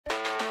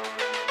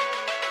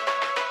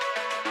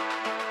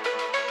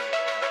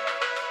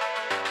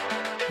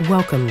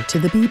Welcome to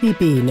the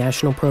BBB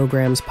National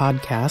Programs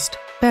podcast,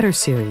 Better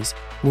Series,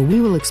 where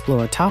we will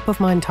explore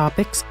top-of-mind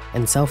topics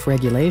and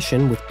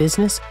self-regulation with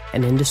business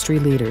and industry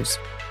leaders.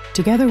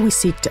 Together we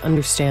seek to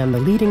understand the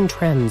leading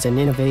trends and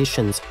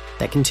innovations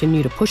that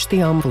continue to push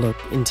the envelope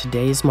in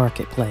today's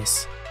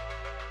marketplace.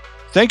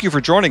 Thank you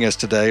for joining us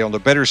today on the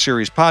Better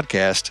Series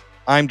podcast.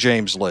 I'm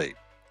James Lee.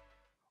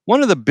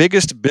 One of the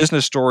biggest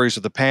business stories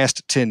of the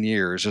past 10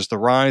 years is the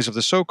rise of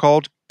the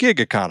so-called gig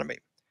economy.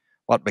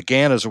 What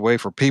began as a way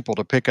for people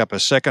to pick up a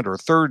second or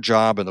third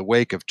job in the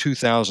wake of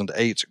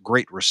 2008's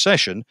Great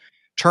Recession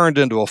turned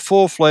into a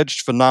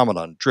full-fledged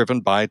phenomenon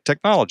driven by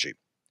technology.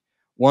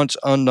 Once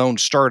unknown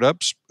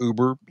startups,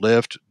 Uber,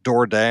 Lyft,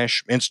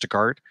 DoorDash,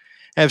 Instacart,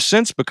 have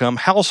since become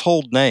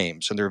household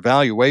names and their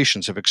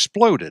valuations have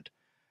exploded.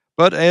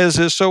 But as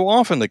is so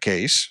often the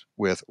case,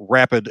 with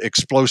rapid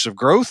explosive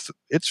growth,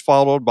 it's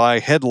followed by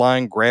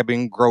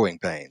headline-grabbing growing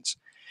pains.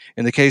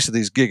 In the case of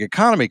these gig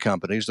economy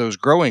companies, those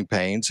growing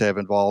pains have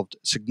involved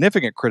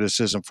significant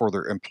criticism for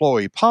their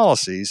employee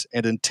policies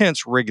and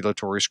intense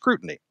regulatory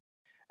scrutiny.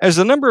 As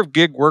the number of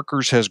gig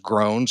workers has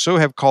grown, so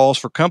have calls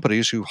for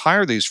companies who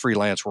hire these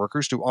freelance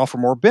workers to offer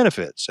more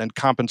benefits and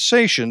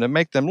compensation to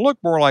make them look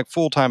more like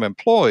full-time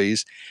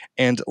employees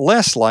and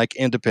less like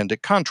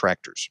independent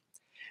contractors.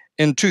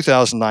 In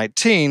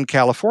 2019,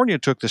 California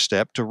took the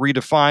step to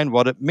redefine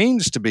what it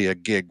means to be a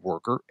gig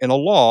worker in a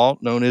law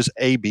known as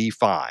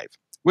AB5,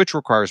 which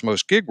requires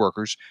most gig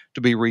workers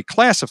to be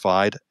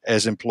reclassified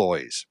as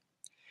employees.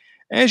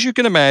 As you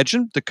can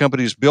imagine, the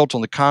companies built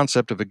on the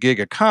concept of a gig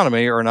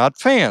economy are not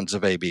fans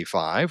of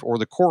AB5 or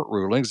the court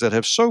rulings that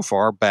have so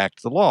far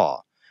backed the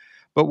law.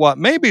 But what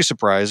may be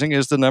surprising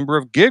is the number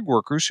of gig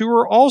workers who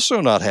are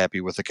also not happy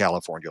with the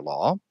California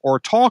law or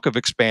talk of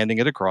expanding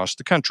it across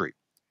the country.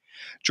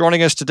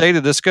 Joining us today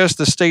to discuss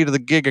the state of the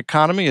gig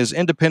economy is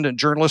independent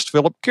journalist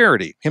Philip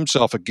Garrity,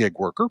 himself a gig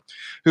worker,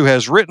 who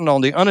has written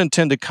on the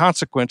unintended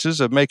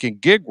consequences of making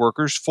gig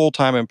workers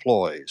full-time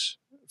employees.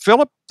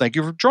 Philip, thank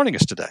you for joining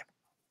us today.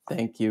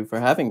 Thank you for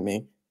having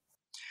me.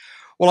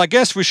 Well, I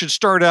guess we should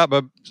start out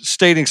by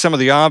stating some of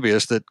the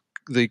obvious, that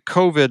the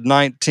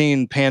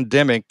COVID-19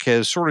 pandemic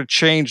has sort of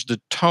changed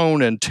the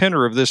tone and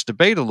tenor of this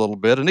debate a little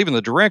bit, and even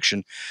the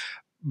direction.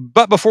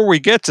 But before we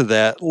get to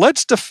that,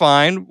 let's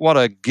define what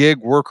a gig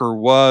worker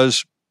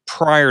was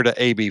prior to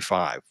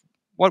AB5.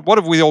 What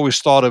have we always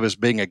thought of as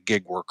being a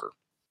gig worker?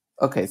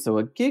 Okay, so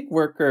a gig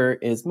worker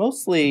is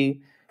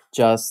mostly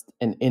just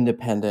an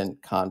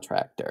independent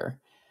contractor.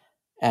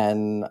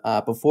 And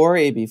before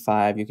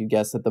AB5, you could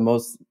guess that the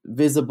most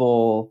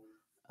visible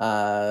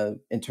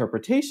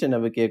interpretation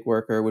of a gig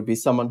worker would be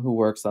someone who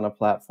works on a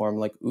platform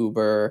like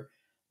Uber,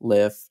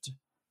 Lyft,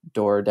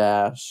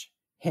 DoorDash,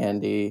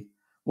 Handy,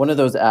 one of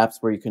those apps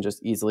where you can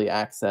just easily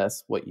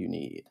access what you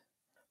need.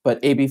 But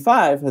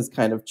AB5 has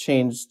kind of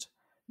changed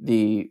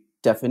the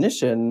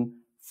definition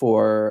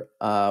for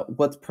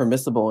what's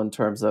permissible in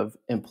terms of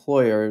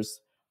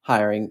employers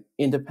hiring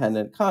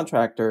independent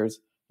contractors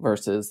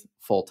versus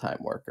full-time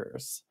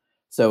workers.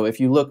 So if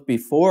you look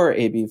before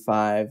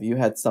AB5, you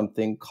had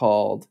something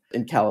called,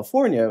 in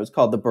California, it was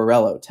called the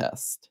Borrello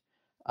test.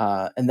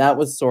 And that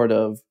was sort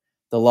of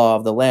the law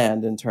of the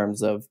land in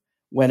terms of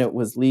when it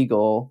was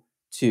legal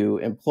to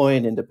employ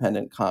an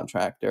independent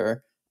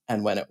contractor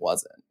and when it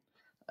wasn't.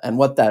 And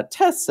what that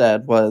test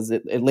said was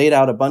it laid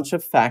out a bunch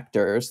of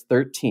factors,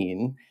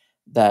 13,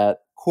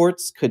 that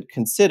courts could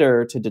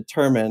consider to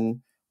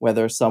determine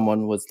whether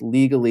someone was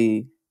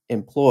legally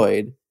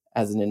employed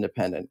as an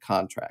independent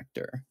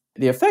contractor.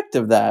 The effect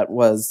of that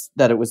was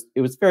that it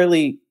was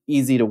fairly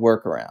easy to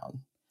work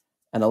around.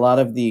 And a lot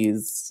of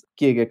these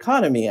gig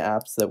economy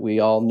apps that we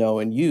all know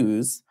and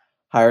use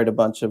hired a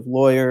bunch of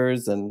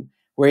lawyers and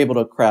were able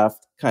to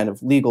craft kind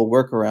of legal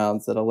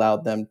workarounds that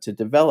allowed them to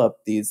develop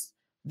these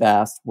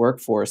vast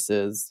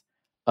workforces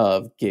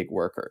of gig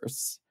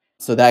workers.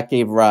 So that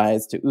gave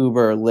rise to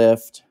Uber,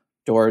 Lyft,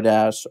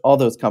 DoorDash, all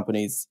those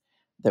companies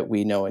that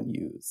we know and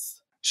use.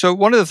 So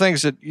one of the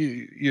things that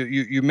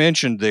you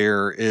mentioned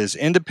there is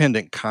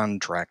independent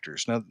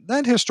contractors. Now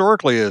that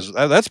historically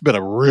that's been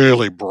a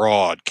really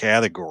broad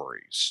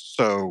category.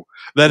 So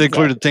that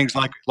included things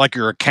like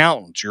your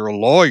accountants, your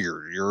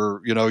lawyer,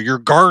 your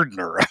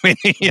gardener. I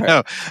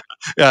mean,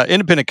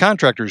 independent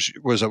contractors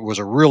was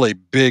a really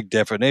big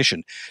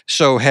definition.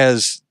 So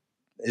is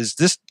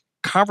this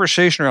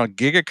conversation around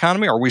gig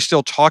economy, are we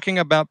still talking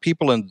about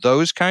people in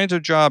those kinds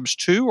of jobs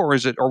too, or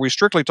are we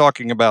strictly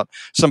talking about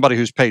somebody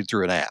who's paid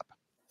through an app?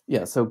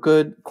 Yeah, so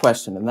good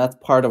question. And that's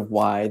part of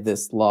why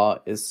this law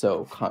is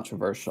so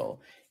controversial.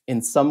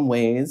 In some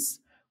ways,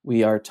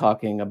 we are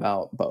talking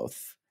about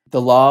both.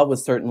 The law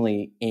was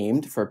certainly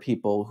aimed for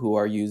people who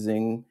are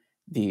using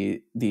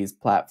these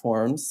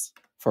platforms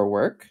for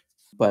work.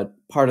 But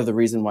part of the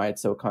reason why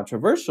it's so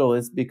controversial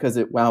is because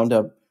it wound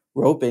up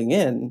roping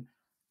in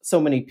so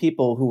many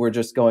people who were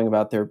just going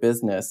about their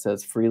business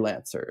as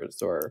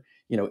freelancers or,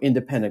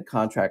 independent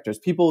contractors,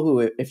 people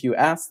who, if you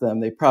ask them,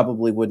 they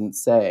probably wouldn't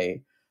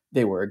say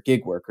they were a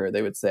gig worker.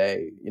 They would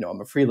say, I'm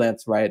a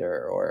freelance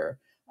writer, or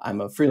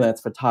I'm a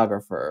freelance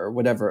photographer, or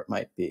whatever it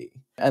might be.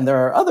 And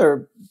there are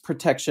other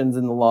protections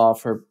in the law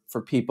for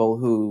people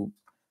who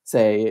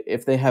say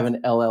if they have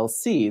an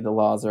LLC, the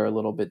laws are a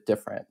little bit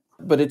different.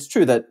 But it's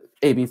true that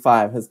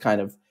AB5 has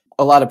kind of,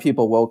 a lot of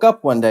people woke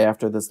up one day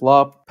after this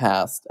law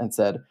passed and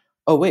said,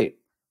 oh, wait,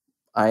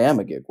 I am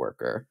a gig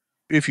worker.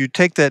 If you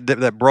take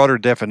that broader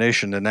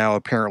definition that now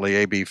apparently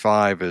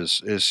AB5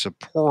 is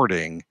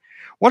supporting,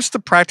 what's the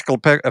practical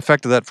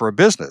effect of that for a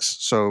business?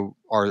 So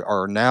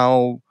are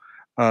now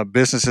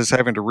businesses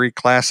having to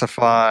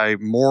reclassify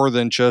more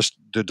than just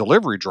the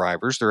delivery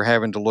drivers? They're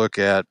having to look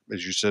at,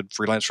 as you said,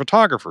 freelance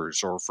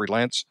photographers or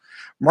freelance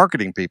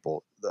marketing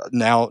people.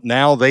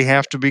 Now they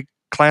have to be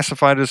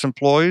classified as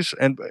employees.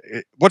 And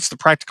what's the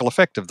practical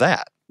effect of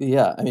that?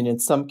 Yeah, I mean, in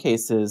some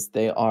cases,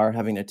 they are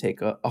having to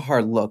take a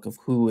hard look of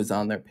who is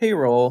on their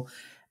payroll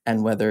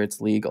and whether it's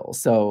legal.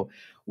 So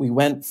we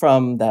went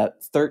from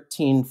that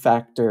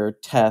 13-factor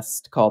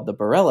test called the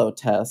Borello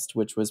test,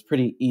 which was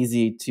pretty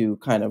easy to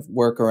kind of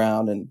work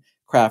around and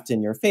craft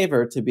in your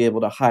favor to be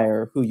able to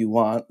hire who you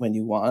want when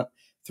you want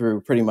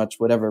through pretty much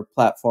whatever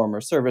platform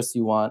or service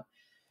you want,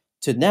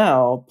 to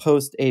now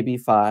post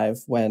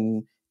AB5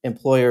 when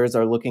employers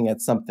are looking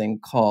at something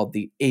called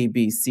the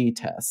ABC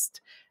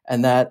test.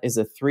 And that is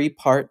a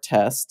 3-part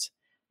test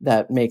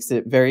that makes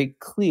it very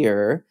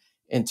clear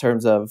in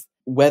terms of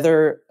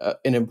whether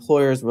an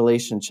employer's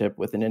relationship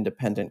with an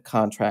independent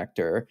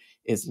contractor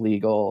is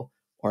legal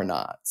or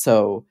not.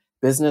 So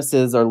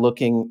businesses are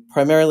looking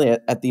primarily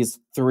at these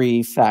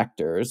 3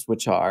 factors,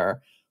 which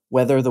are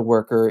whether the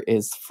worker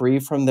is free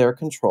from their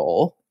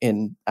control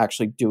in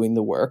actually doing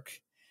the work,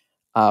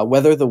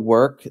 whether the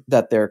work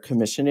that they're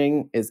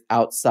commissioning is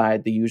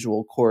outside the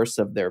usual course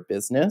of their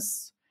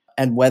business,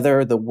 and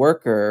whether the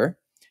worker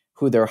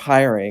who they're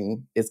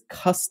hiring is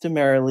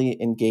customarily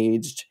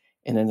engaged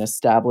in an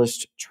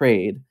established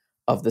trade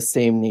of the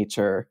same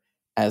nature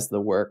as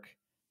the work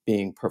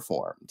being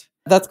performed.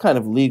 That's kind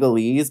of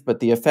legalese,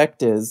 but the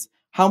effect is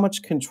how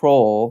much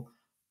control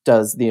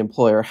does the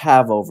employer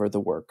have over the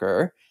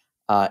worker?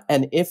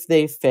 And if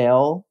they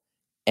fail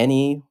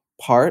any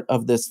part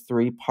of this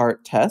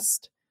 3-part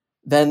test,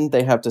 then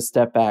they have to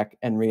step back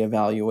and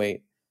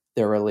reevaluate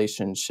their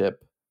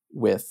relationship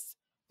with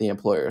the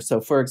employer.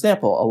 So, for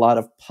example, a lot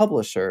of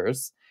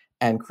publishers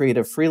and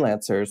creative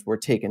freelancers were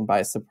taken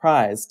by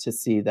surprise to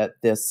see that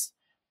this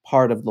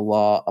part of the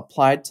law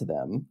applied to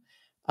them.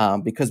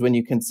 Because when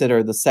you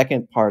consider the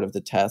second part of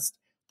the test,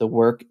 the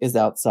work is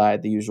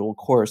outside the usual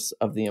course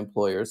of the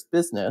employer's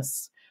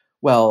business.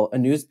 Well, a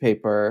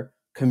newspaper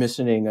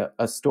commissioning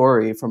a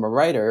story from a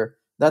writer,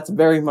 that's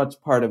very much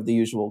part of the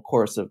usual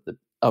course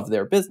of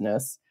their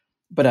business,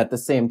 but at the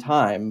same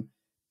time,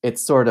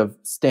 it's sort of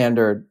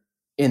standard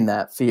in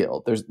that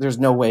field. There's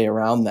no way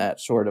around that,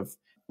 short of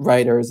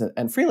writers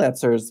and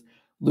freelancers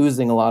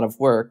losing a lot of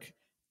work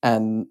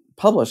and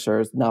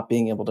publishers not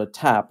being able to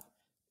tap,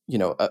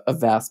 a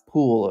vast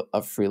pool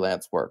of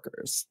freelance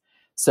workers.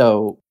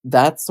 So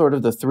that's sort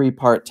of the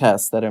 3-part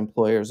test that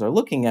employers are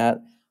looking at,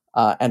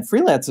 and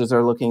freelancers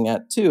are looking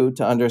at too,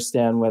 to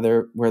understand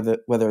whether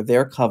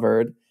they're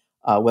covered,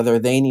 whether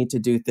they need to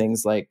do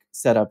things like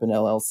set up an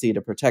LLC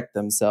to protect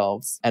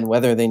themselves, and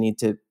whether they need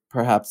to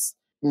perhaps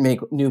make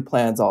new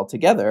plans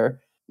altogether,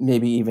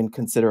 maybe even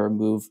consider a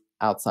move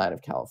outside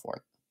of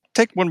California.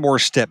 Take one more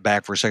step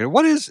back for a second.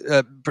 What is,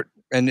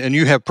 and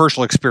you have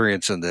personal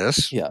experience in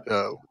this, Yeah.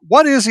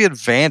 What is the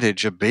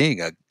advantage of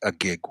being a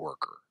gig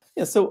worker?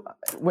 Yeah, so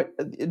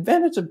the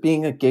advantage of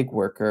being a gig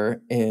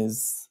worker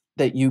is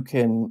that you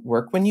can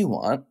work when you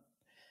want,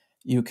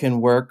 you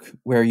can work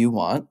where you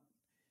want,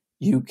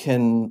 you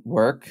can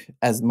work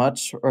as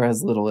much or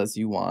as little as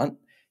you want.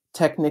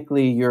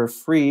 Technically, you're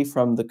free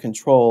from the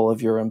control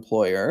of your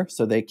employer,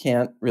 so they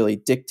can't really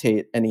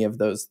dictate any of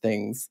those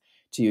things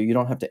to you. You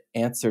don't have to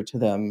answer to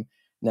them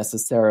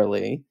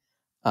necessarily,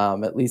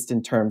 at least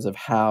in terms of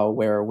how,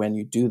 where, when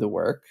you do the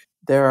work.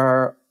 There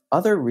are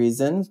other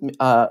reasons.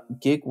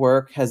 Gig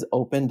work has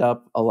opened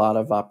up a lot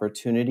of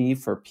opportunity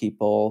for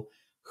people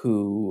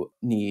who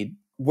need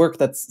work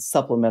that's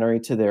supplementary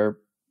to their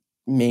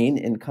main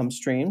income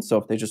stream. So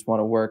if they just want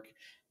to work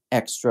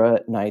extra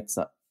at nights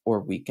or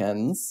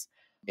weekends,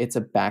 it's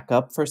a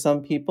backup for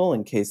some people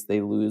in case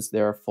they lose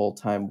their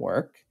full-time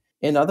work.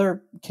 In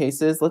other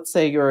cases, let's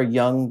say you're a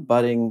young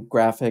budding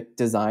graphic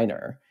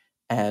designer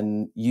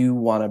and you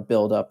want to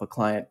build up a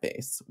client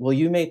base. Well,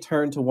 you may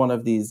turn to one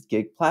of these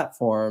gig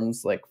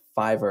platforms like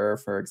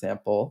Fiverr, for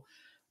example,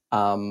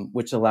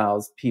 which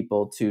allows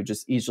people to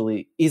just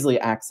easily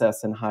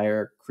access and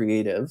hire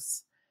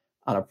creatives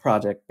on a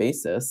project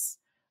basis.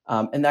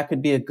 And that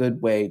could be a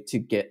good way to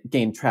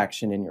gain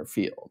traction in your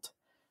field.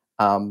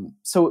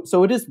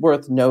 So it is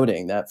worth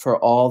noting that for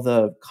all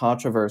the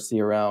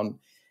controversy around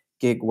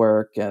gig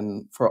work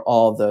and for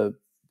all the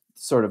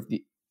sort of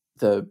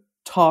the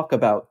talk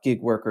about gig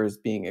workers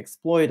being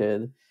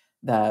exploited,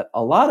 that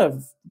a lot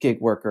of gig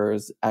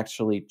workers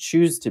actually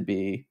choose to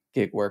be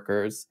gig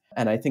workers.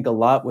 And I think a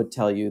lot would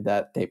tell you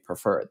that they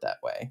prefer it that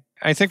way.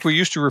 I think we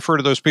used to refer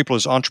to those people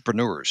as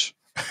entrepreneurs.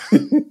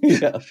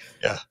 Yeah.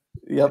 Yeah.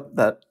 Yep,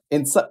 that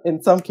in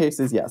some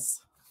cases,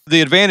 yes.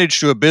 The advantage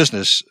to a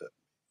business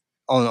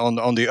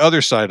on the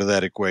other side of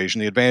that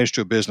equation, the advantage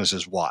to a business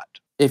is what?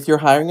 If you're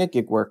hiring a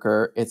gig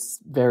worker, it's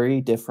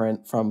very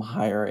different from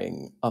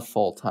hiring a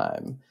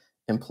full-time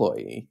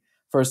employee.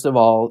 First of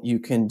all, you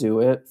can do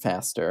it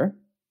faster.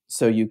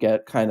 So you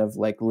get kind of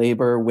like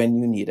labor when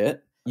you need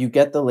it. You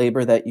get the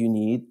labor that you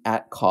need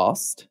at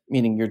cost,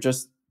 meaning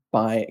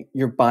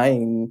you're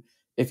buying,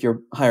 if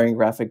you're hiring a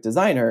graphic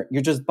designer,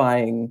 you're just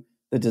buying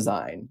the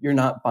design. You're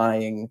not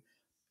buying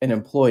an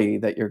employee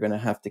that you're going to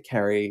have to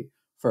carry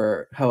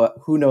for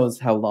who knows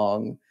how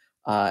long,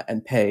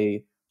 and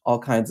pay all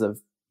kinds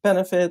of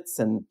benefits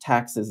and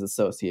taxes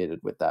associated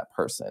with that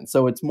person.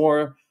 So it's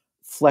more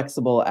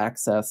flexible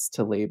access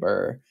to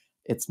labor.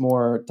 It's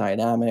more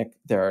dynamic.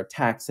 There are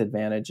tax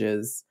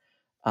advantages.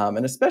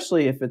 And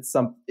especially if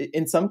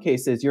in some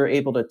cases, you're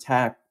able to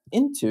tap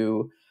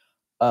into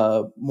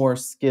a more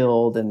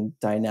skilled and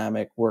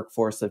dynamic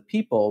workforce of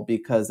people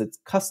because it's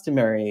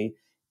customary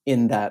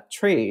in that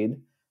trade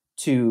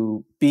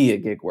to be a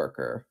gig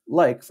worker.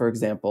 Like, for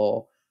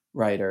example,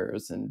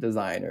 writers and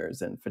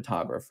designers and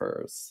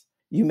photographers.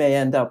 You may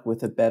end up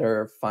with a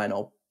better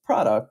final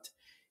product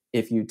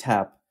if you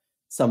tap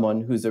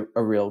someone who's a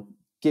real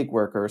gig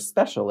worker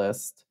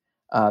specialist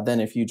than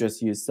if you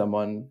just use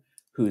someone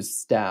who's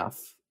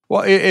staff.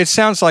 Well, it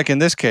sounds like in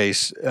this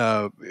case,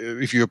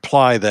 if you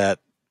apply that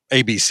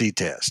ABC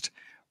test,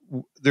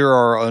 there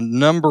are a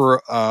number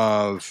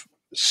of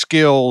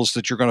skills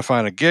that you're going to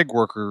find a gig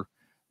worker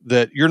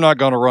that you're not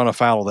going to run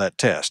afoul of that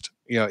test.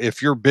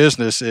 If your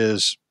business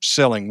is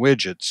selling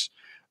widgets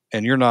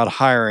and you're not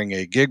hiring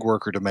a gig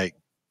worker to make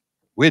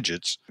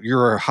widgets,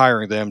 you're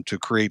hiring them to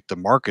create the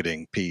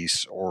marketing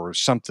piece or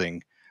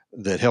something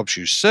that helps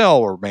you sell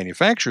or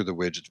manufacture the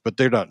widgets, but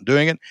they're not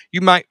doing it.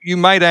 You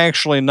might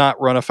actually not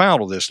run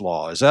afoul of this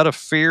law. Is that a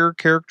fair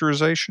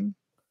characterization?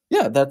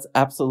 Yeah, that's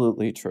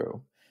absolutely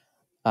true.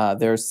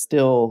 There's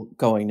still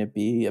going to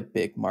be a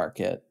big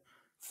market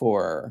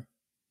for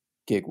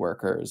gig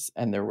workers,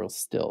 and there will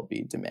still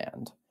be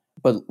demand.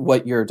 But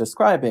what you're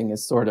describing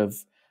is sort of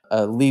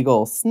a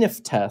legal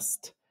sniff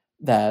test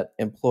that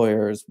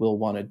employers will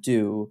want to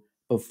do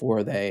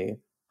before they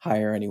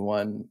hire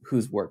anyone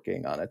who's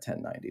working on a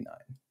 1099.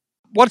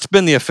 What's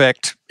been the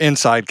effect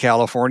inside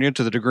California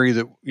to the degree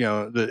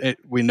that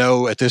we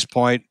know at this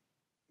point,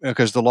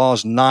 because the law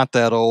is not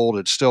that old,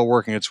 it's still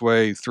working its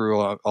way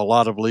through a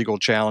lot of legal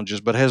challenges,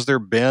 but has there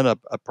been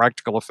a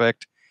practical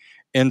effect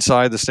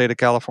inside the state of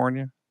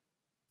California?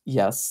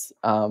 Yes.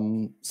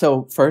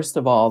 So first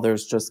of all,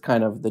 there's just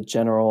kind of the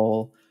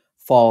general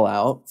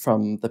fallout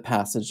from the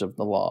passage of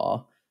the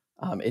law.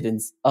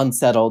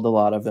 Unsettled a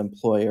lot of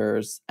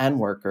employers and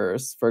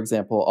workers. For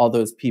example, all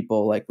those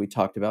people, like we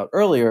talked about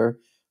earlier,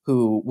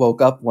 who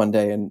woke up one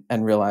day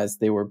and realized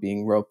they were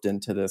being roped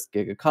into this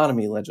gig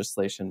economy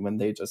legislation when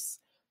they just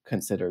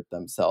considered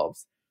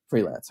themselves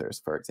freelancers,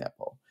 for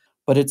example.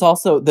 But it's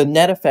also the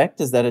net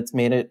effect is that it's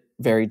made it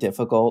very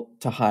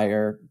difficult to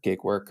hire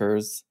gig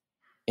workers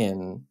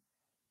in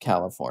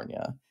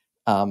California.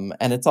 And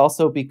it's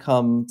also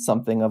become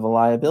something of a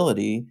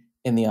liability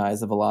in the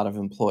eyes of a lot of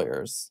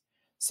employers.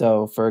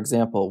 So, for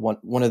example,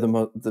 one of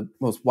the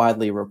most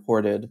widely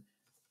reported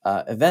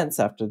events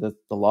after the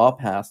law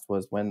passed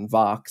was when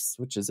Vox,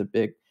 which is a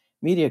big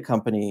media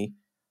company,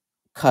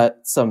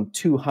 cut some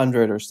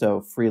 200 or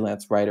so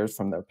freelance writers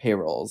from their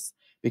payrolls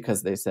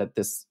because they said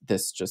this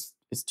just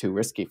is too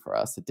risky for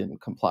us. It didn't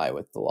comply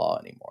with the law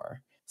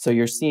anymore. So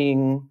you're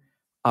seeing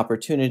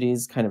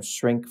opportunities kind of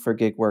shrink for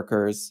gig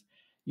workers.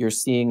 You're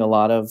seeing a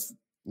lot of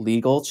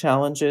legal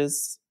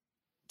challenges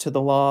to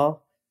the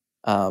law.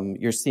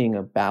 You're seeing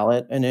a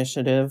ballot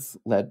initiative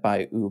led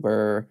by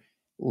Uber,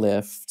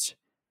 Lyft,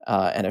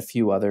 and a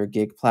few other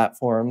gig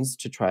platforms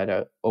to try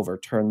to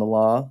overturn the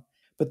law.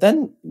 But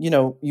then,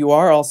 you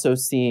are also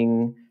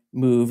seeing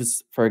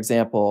moves, for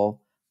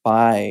example,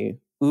 by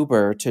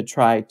Uber to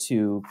try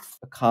to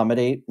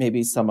accommodate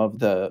maybe some of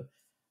the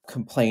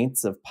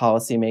complaints of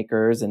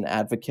policymakers and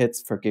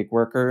advocates for gig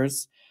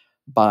workers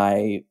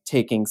by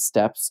taking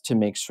steps to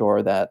make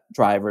sure that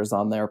drivers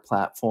on their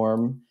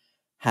platform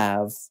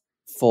have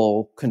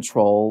full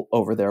control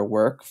over their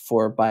work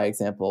by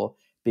example,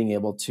 being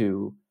able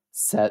to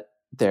set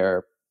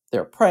their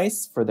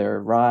price for their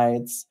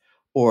rides,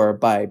 or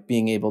by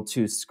being able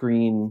to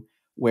screen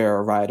where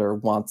a rider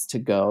wants to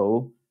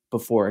go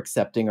before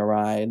accepting a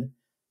ride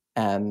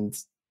and,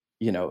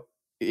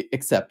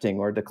 accepting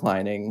or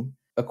declining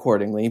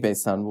accordingly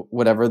based on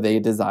whatever they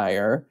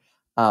desire.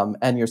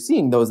 And you're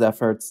seeing those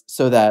efforts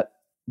so that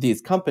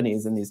these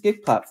companies and these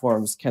gig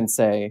platforms can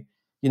say,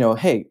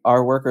 hey,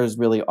 our workers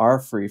really are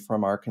free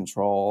from our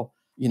control.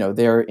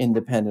 They're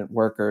independent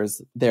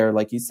workers. They're,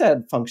 like you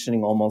said,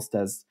 functioning almost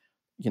as,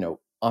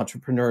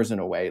 entrepreneurs in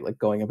a way, like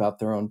going about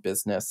their own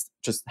business,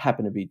 just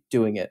happen to be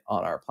doing it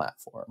on our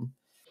platform.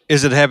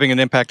 Is it having an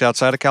impact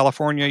outside of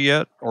California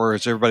yet? Or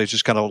is everybody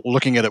just kind of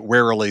looking at it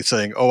warily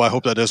saying, oh, I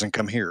hope that doesn't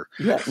come here?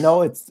 Yeah,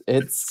 no,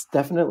 it's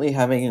definitely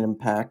having an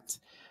impact.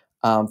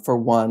 For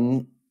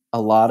one,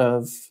 a lot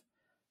of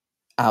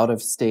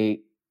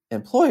out-of-state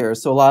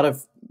employers. So a lot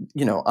of,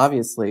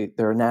 obviously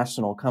there are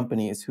national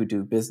companies who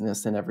do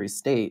business in every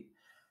state.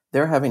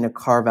 They're having to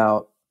carve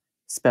out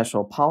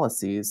special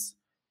policies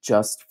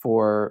just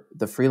for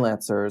the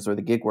freelancers or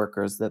the gig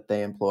workers that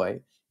they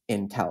employ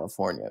in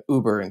California,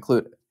 Uber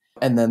included.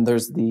 And then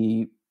there's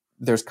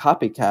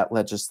copycat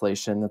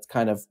legislation that's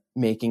kind of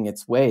making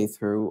its way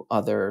through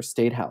other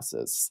state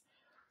houses.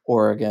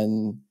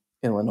 Oregon,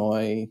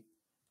 Illinois,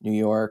 New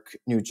York,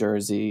 New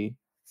Jersey,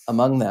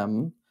 among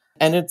them.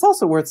 And it's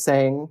also worth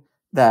saying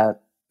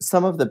that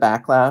some of the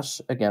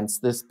backlash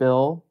against this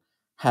bill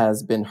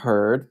has been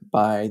heard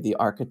by the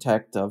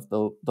architect of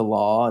the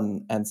law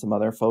and some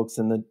other folks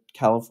in the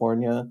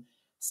California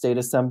State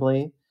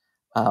Assembly.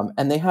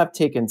 And they have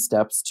taken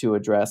steps to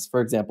address,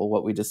 for example,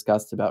 what we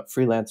discussed about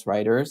freelance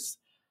writers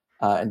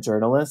and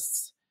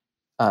journalists.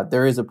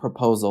 There is a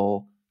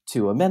proposal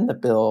to amend the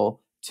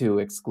bill to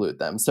exclude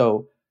them.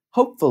 So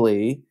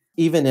hopefully,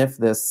 even if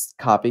this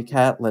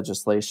copycat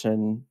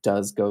legislation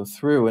does go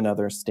through in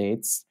other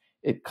states,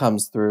 it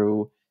comes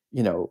through,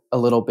 a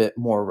little bit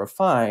more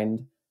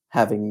refined,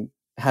 having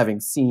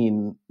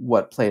seen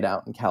what played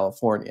out in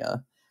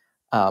California.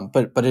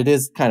 But it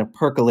is kind of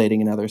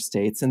percolating in other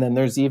states. And then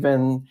there's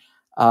even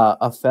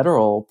a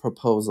federal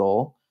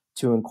proposal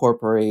to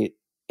incorporate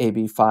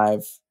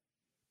AB5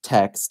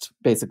 text,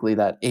 basically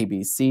that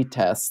ABC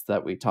test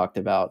that we talked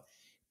about,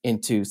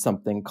 into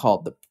something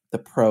called the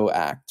PRO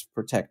Act,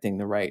 Protecting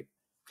the Right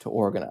to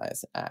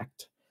Organize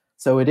Act.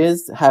 So it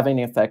is having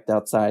an effect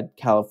outside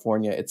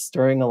California. It's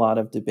stirring a lot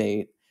of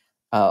debate.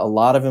 A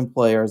lot of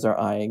employers are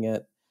eyeing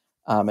it.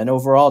 And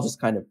overall, just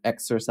kind of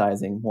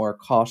exercising more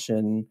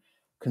caution,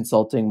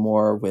 consulting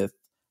more with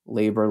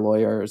labor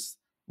lawyers,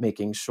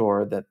 making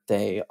sure that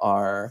they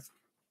are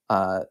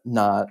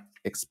not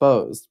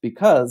exposed.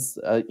 Because,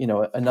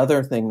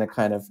 another thing that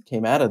kind of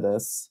came out of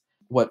this,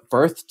 what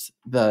birthed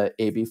the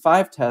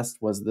AB5 test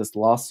was this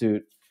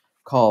lawsuit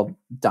called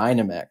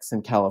Dynamex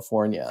in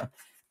California.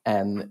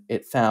 And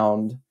it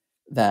found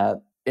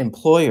that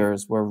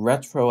employers were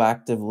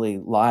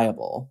retroactively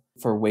liable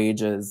for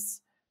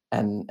wages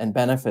and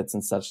benefits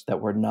and such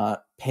that were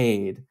not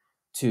paid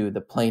to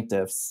the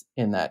plaintiffs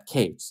in that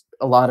case.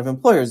 A lot of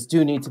employers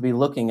do need to be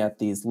looking at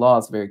these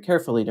laws very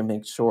carefully to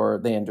make sure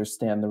they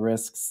understand the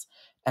risks,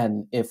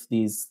 and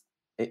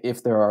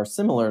if there are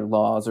similar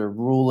laws or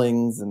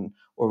rulings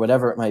or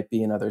whatever it might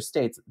be in other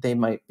states, they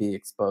might be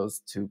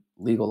exposed to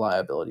legal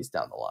liabilities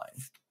down the line.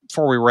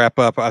 Before we wrap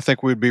up, I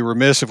think we'd be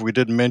remiss if we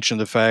didn't mention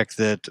the fact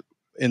that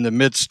in the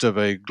midst of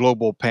a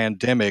global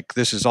pandemic,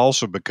 this has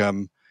also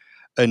become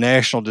a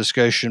national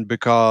discussion,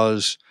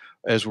 because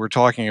as we're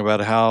talking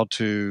about how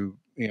to,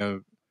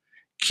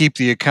 keep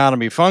the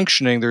economy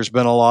functioning, there's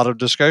been a lot of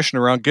discussion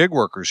around gig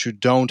workers who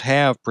don't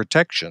have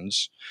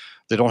protections.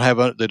 They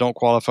don't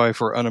qualify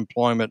for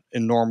unemployment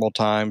in normal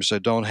times. They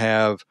don't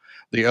have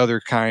the other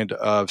kind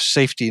of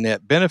safety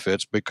net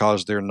benefits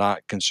because they're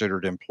not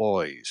considered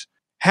employees.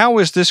 How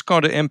is this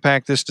going to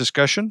impact this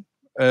discussion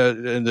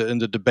in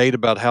the debate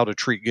about how to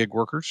treat gig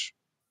workers?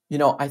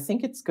 I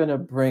think it's going to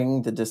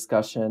bring the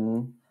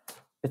discussion,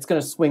 it's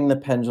going to swing the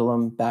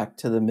pendulum back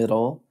to the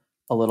middle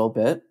a little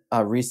bit.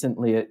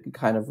 Recently, it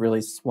kind of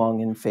really swung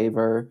in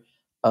favor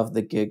of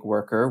the gig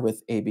worker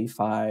with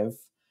AB5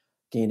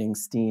 gaining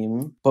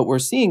steam. But we're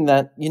seeing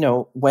that,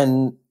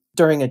 when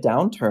during a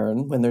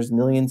downturn, when there's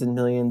millions and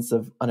millions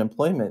of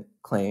unemployment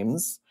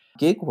claims,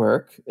 gig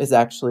work is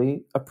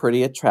actually a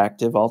pretty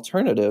attractive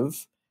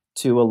alternative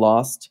to a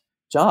lost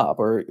job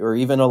or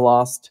even a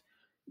lost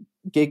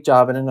gig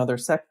job in another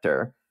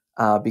sector,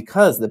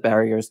 because the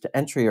barriers to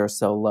entry are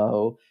so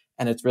low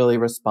and it's really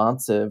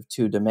responsive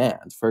to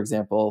demand. For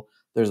example,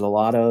 there's a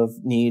lot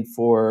of need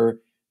for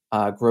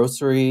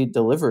grocery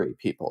delivery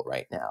people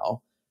right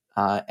now,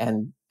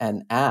 and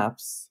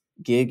apps,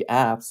 gig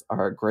apps,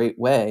 are a great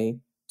way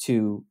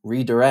to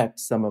redirect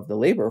some of the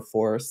labor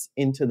force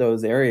into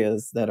those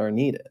areas that are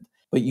needed.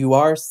 But you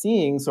are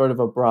seeing sort of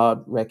a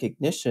broad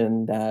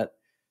recognition that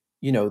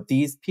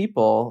these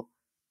people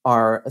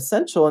are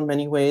essential in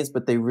many ways,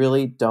 but they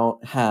really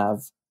don't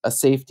have a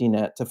safety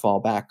net to fall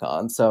back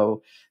on.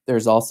 So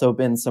there's also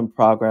been some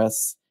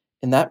progress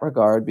in that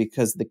regard,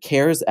 because the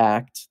CARES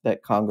Act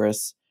that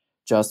Congress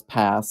just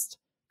passed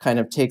kind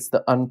of takes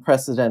the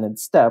unprecedented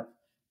step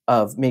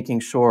of making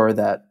sure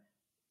that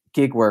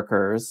gig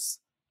workers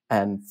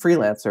and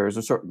freelancers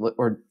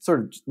or sort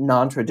of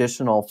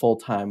non-traditional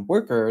full-time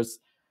workers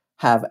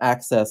have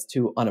access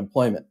to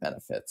unemployment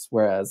benefits,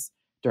 whereas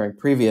during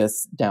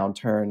previous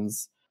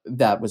downturns,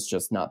 that was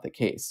just not the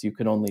case. You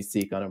could only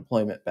seek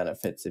unemployment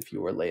benefits if you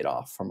were laid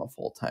off from a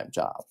full-time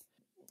job.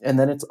 And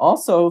then it's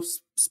also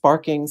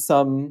sparking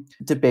some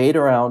debate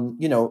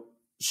around,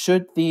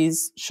 should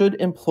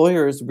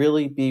employers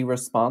really be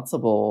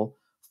responsible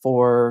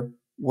for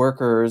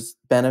workers'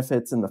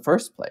 benefits in the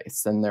first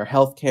place, and their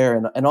health care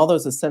and all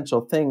those essential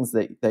things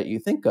that you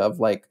think of,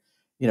 like,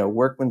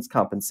 workman's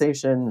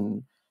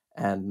compensation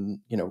and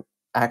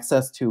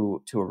access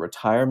to a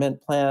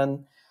retirement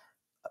plan.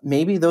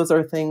 Maybe those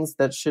are things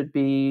that should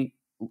be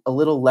a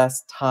little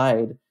less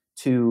tied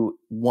to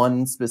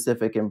one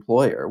specific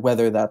employer,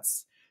 whether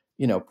that's,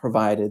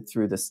 provided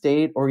through the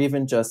state or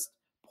even just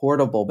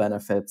portable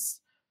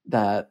benefits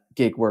that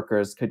gig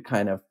workers could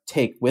kind of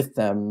take with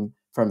them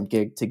from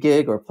gig to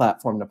gig or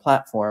platform to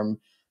platform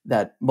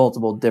that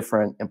multiple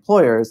different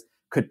employers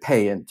could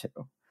pay into.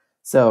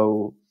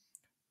 So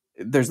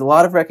there's a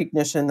lot of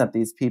recognition that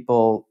these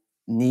people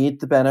need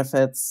the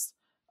benefits,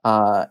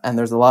 and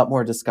there's a lot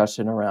more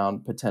discussion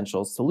around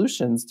potential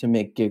solutions to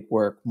make gig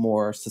work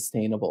more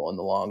sustainable in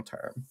the long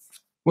term.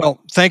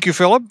 Well, thank you,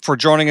 Philip, for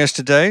joining us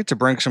today to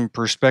bring some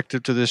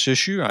perspective to this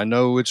issue. I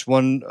know it's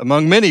one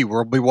among many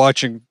we'll be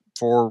watching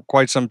for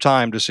quite some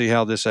time to see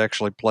how this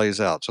actually plays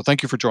out. So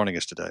thank you for joining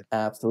us today.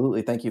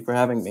 Absolutely. Thank you for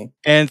having me.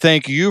 And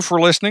thank you for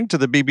listening to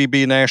the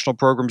BBB National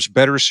Programs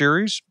Better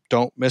series.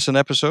 Don't miss an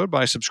episode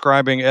by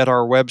subscribing at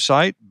our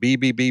website,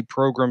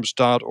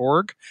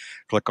 bbbprograms.org.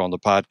 Click on the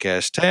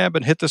podcast tab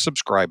and hit the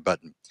subscribe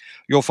button.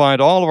 You'll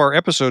find all of our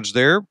episodes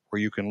there,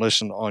 where you can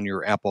listen on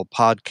your Apple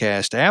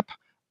Podcast app,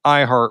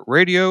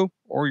 iHeartRadio,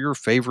 or your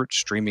favorite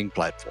streaming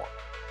platform.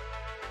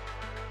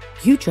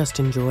 You just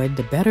enjoyed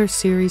the Better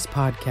Series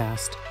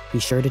podcast. Be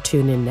sure to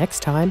tune in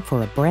next time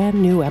for a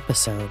brand new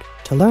episode.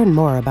 To learn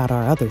more about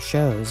our other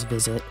shows,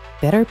 visit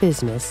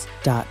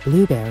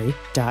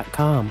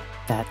betterbusiness.blueberry.com.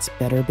 That's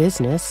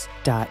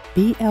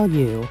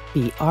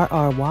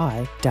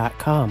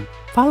betterbusiness.blueberry.com.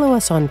 Follow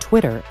us on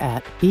Twitter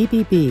at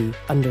BBB_NTL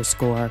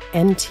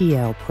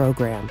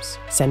programs.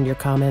 Send your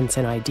comments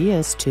and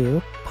ideas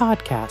to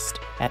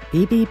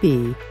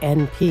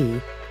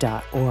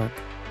podcast@bbbnp.org.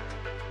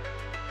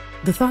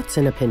 The thoughts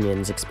and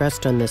opinions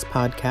expressed on this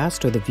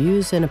podcast are the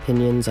views and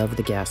opinions of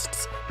the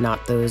guests,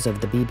 not those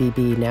of the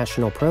BBB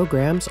National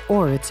Programs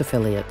or its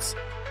affiliates.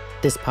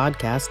 This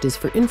podcast is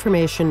for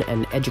information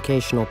and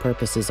educational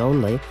purposes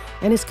only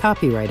and is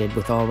copyrighted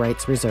with all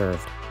rights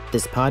reserved.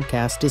 This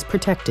podcast is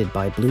protected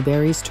by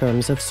Blueberry's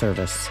Terms of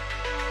Service.